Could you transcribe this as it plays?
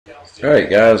Alright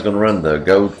guys, gonna run the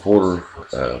gold quarter,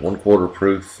 1/4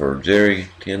 proof for Jerry,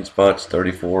 10 spots,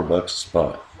 $34 a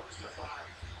spot.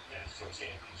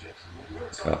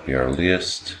 Copy our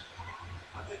list.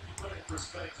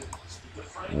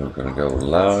 We're gonna go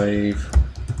live.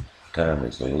 Time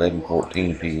is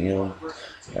 11:14 p.m.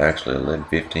 Actually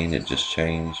 11:15, it just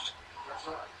changed.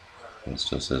 It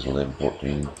still says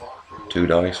 11:14. 2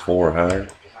 dice, 4 or higher.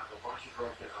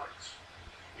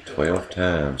 12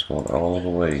 times, going all the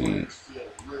way.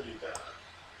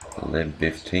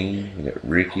 11:15. We got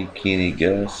Ricky, Kenny,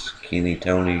 Gus, Kenny,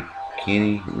 Tony,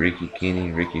 Kenny, Ricky,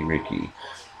 Kenny, Ricky, Ricky.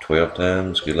 12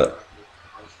 times. Good luck.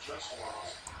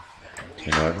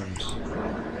 10 items.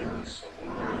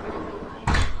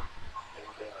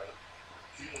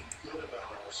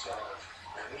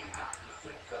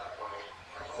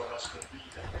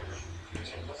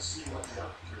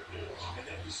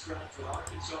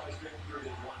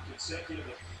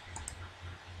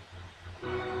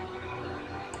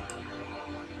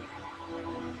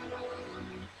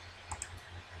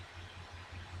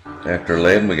 After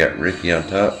 11, we got Ricky on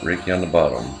top, Ricky on the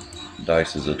bottom.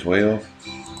 Dice is a 12.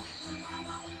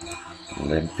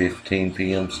 11:15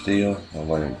 p.m. still. I'm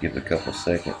going to give it a couple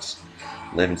seconds.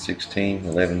 11:16,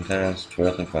 11 times,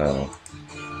 12th and final.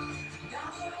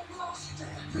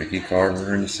 Ricky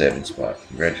Carter in the 7th spot.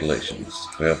 Congratulations.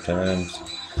 12 times,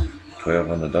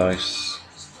 12 on the dice.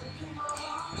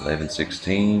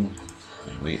 11:16.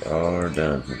 We are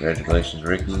done. Congratulations,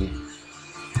 Ricky.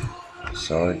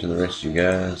 Sorry to the rest of you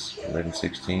guys.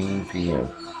 11:16 p.m.